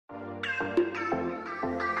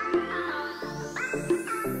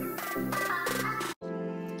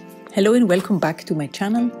Hello and welcome back to my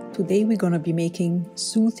channel. Today we're going to be making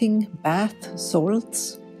soothing bath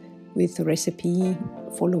salts with the recipe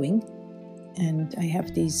following. And I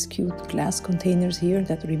have these cute glass containers here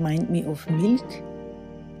that remind me of milk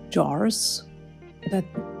jars that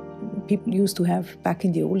people used to have back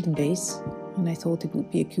in the olden days. And I thought it would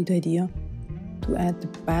be a cute idea to add the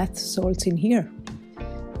bath salts in here.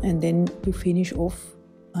 And then to finish off,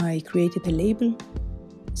 I created a label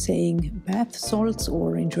saying bath salts,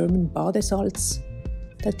 or in German Badesalz,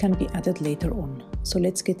 that can be added later on. So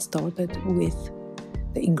let's get started with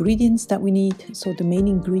the ingredients that we need. So the main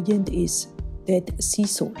ingredient is Dead Sea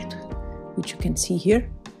Salt, which you can see here.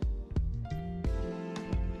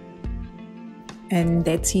 And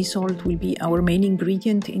Dead Sea Salt will be our main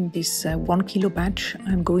ingredient in this 1 kilo batch.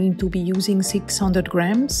 I'm going to be using 600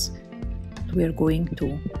 grams. We are going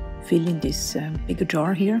to fill in this bigger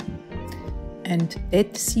jar here. And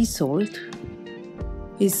Dead Sea Salt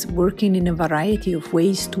is working in a variety of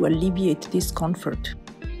ways to alleviate discomfort.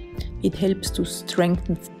 It helps to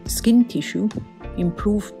strengthen skin tissue,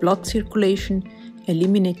 improve blood circulation,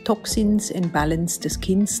 eliminate toxins, and balance the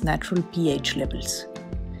skin's natural pH levels.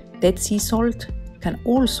 Dead Sea Salt can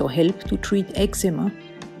also help to treat eczema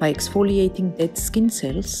by exfoliating dead skin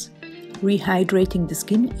cells, rehydrating the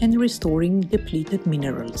skin, and restoring depleted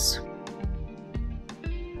minerals.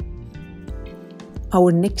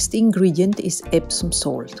 Our next ingredient is Epsom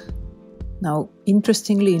salt. Now,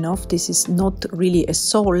 interestingly enough, this is not really a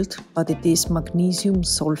salt, but it is magnesium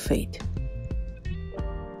sulfate.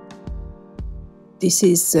 This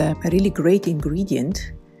is a really great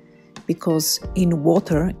ingredient because in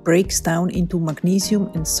water it breaks down into magnesium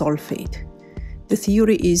and sulfate. The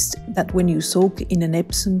theory is that when you soak in an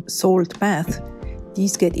Epsom salt bath,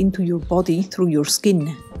 these get into your body through your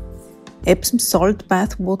skin. Epsom salt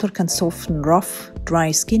bath water can soften rough,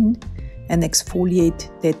 dry skin and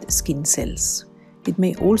exfoliate dead skin cells. It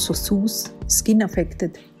may also soothe skin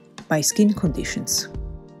affected by skin conditions.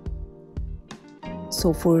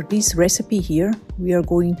 So for this recipe here, we are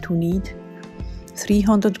going to need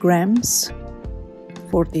 300 grams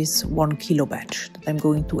for this 1 kilo batch that I'm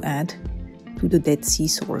going to add to the Dead Sea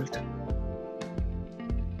Salt.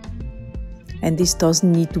 And this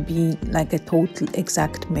doesn't need to be like a total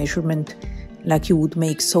exact measurement like you would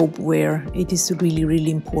make soap, where it is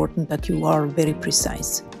really important that you are very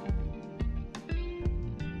precise.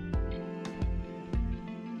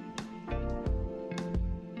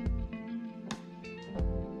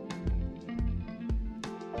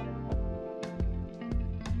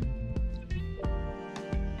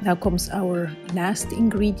 Now comes our last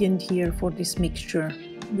ingredient here for this mixture,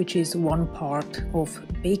 which is 1 part of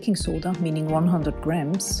baking soda, meaning 100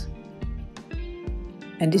 grams.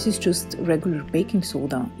 And this is just regular baking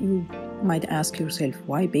soda. You might ask yourself,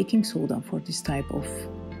 why baking soda for this type of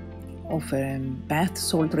bath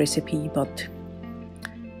salt recipe? But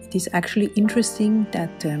it is actually interesting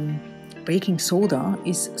that baking soda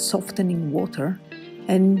is softening water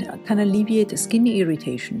and can alleviate skin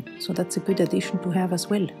irritation. So that's a good addition to have as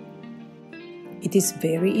well. It is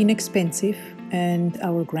very inexpensive, and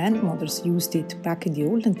our grandmothers used it back in the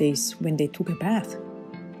olden days when they took a bath.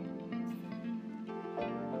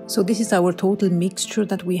 So this is our total mixture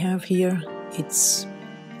that we have here. It's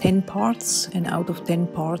 10 parts, and out of 10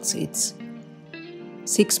 parts it's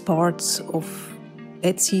 6 parts of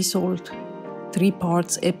Dead Sea Salt, 3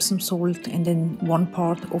 parts Epsom salt, and then 1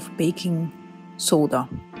 part of baking soda.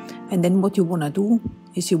 And then what you want to do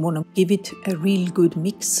is you want to give it a real good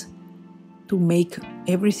mix to make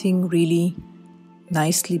everything really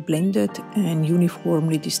nicely blended and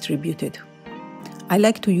uniformly distributed. I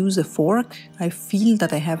like to use a fork. I feel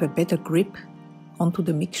that I have a better grip onto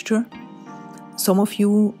the mixture. Some of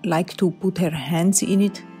you like to put their hands in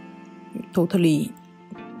it. Totally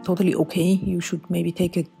okay. You should maybe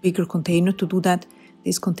take a bigger container to do that.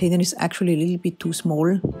 This container is actually a little bit too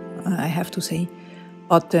small, I have to say.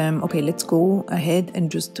 But okay, let's go ahead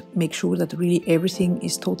and just make sure that really everything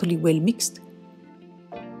is totally well mixed.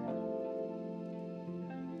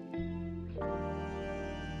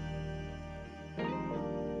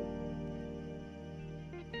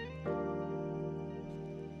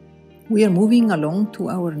 We are moving along to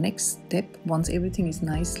our next step once everything is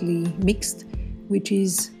nicely mixed, which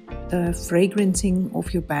is the fragrancing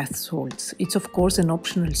of your bath salts. It's of course an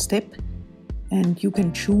optional step, and you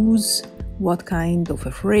can choose what kind of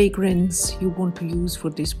a fragrance you want to use for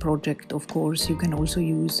this project. Of course, you can also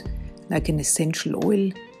use like an essential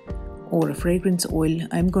oil or a fragrance oil.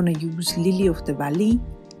 I'm gonna use Lily of the Valley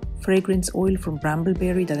fragrance oil from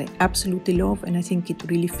Brambleberry that I absolutely love, and I think it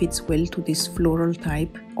really fits well to this floral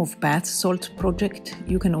type of bath salt project.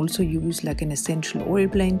 You can also use like an essential oil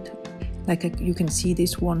blend, you can see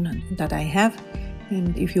this one that I have,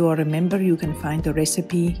 and if you are a member you can find the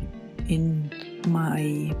recipe in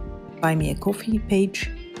my Buy Me a Coffee page.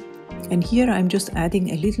 And here I'm just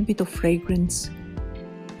adding a little bit of fragrance.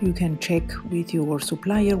 You can check with your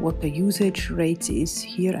supplier what the usage rate is.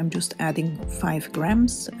 Here I'm just adding 5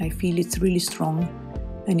 grams. I feel it's really strong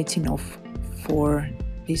and it's enough for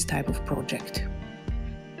this type of project.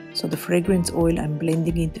 So the fragrance oil, I'm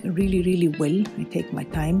blending it really well. I take my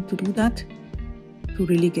time to do that, to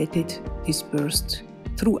really get it dispersed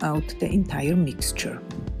throughout the entire mixture.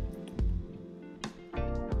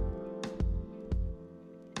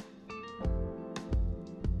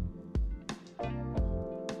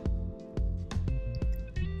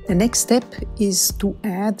 The next step is to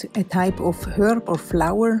add a type of herb or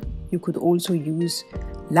flower. You could also use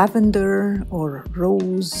lavender or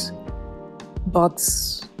rose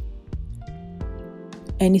buds.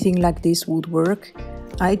 Anything like this would work.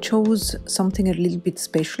 I chose something a little bit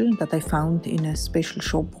special that I found in a special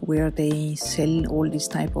shop where they sell all these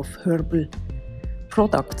type of herbal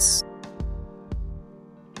products.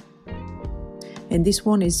 And this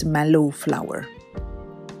one is mallow flower.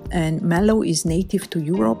 And mallow is native to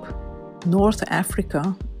Europe, North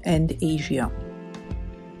Africa and Asia.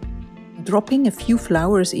 Dropping a few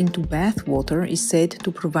flowers into bath water is said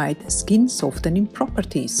to provide skin softening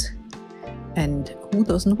properties. And who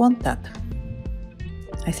doesn't want that?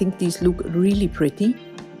 I think these look really pretty.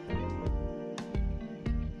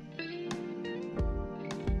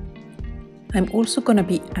 I'm also going to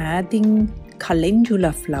be adding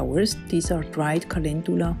calendula flowers. These are dried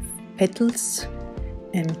calendula petals.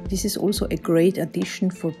 And this is also a great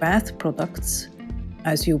addition for bath products.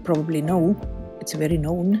 As you probably know, it's very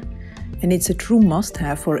known, and it's a true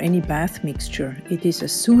must-have for any bath mixture. It is a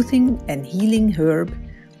soothing and healing herb,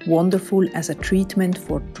 wonderful as a treatment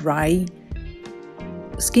for dry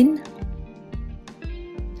skin.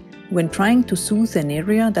 When trying to soothe an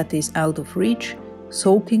area that is out of reach,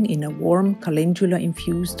 soaking in a warm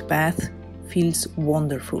calendula-infused bath feels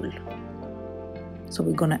wonderful. So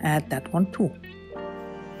we're gonna add that one too.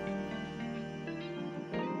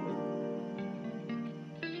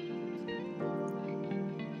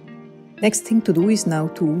 Next thing to do is now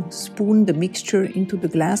to spoon the mixture into the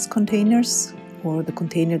glass containers or the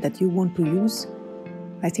container that you want to use.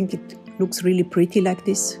 I think it looks really pretty like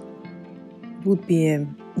this. It would be a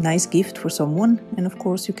nice gift for someone, and of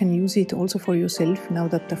course you can use it also for yourself now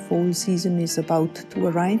that the fall season is about to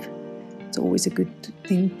arrive. It's always a good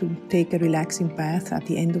thing to take a relaxing bath at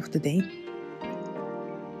the end of the day.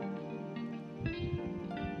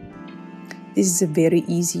 This is a very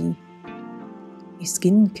easy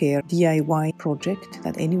skincare DIY project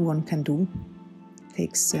that anyone can do. It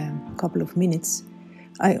takes a couple of minutes.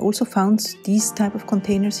 I also found these type of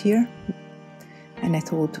containers here, and I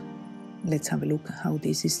thought, let's have a look how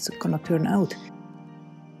this is gonna turn out.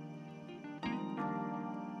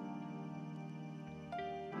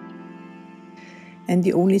 And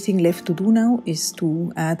the only thing left to do now is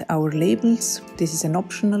to add our labels. This is an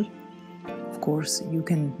optional. Of course, you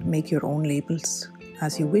can make your own labels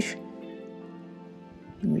as you wish.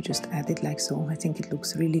 And we just add it like so. I think it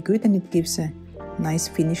looks really good and it gives a nice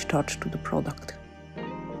finish touch to the product.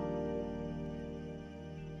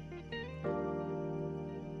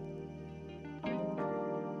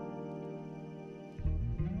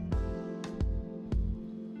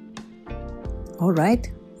 All right,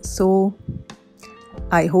 so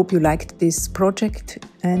I hope you liked this project,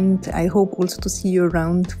 and I hope also to see you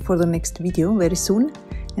around for the next video very soon,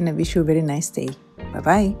 and I wish you a very nice day. Bye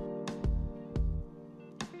bye.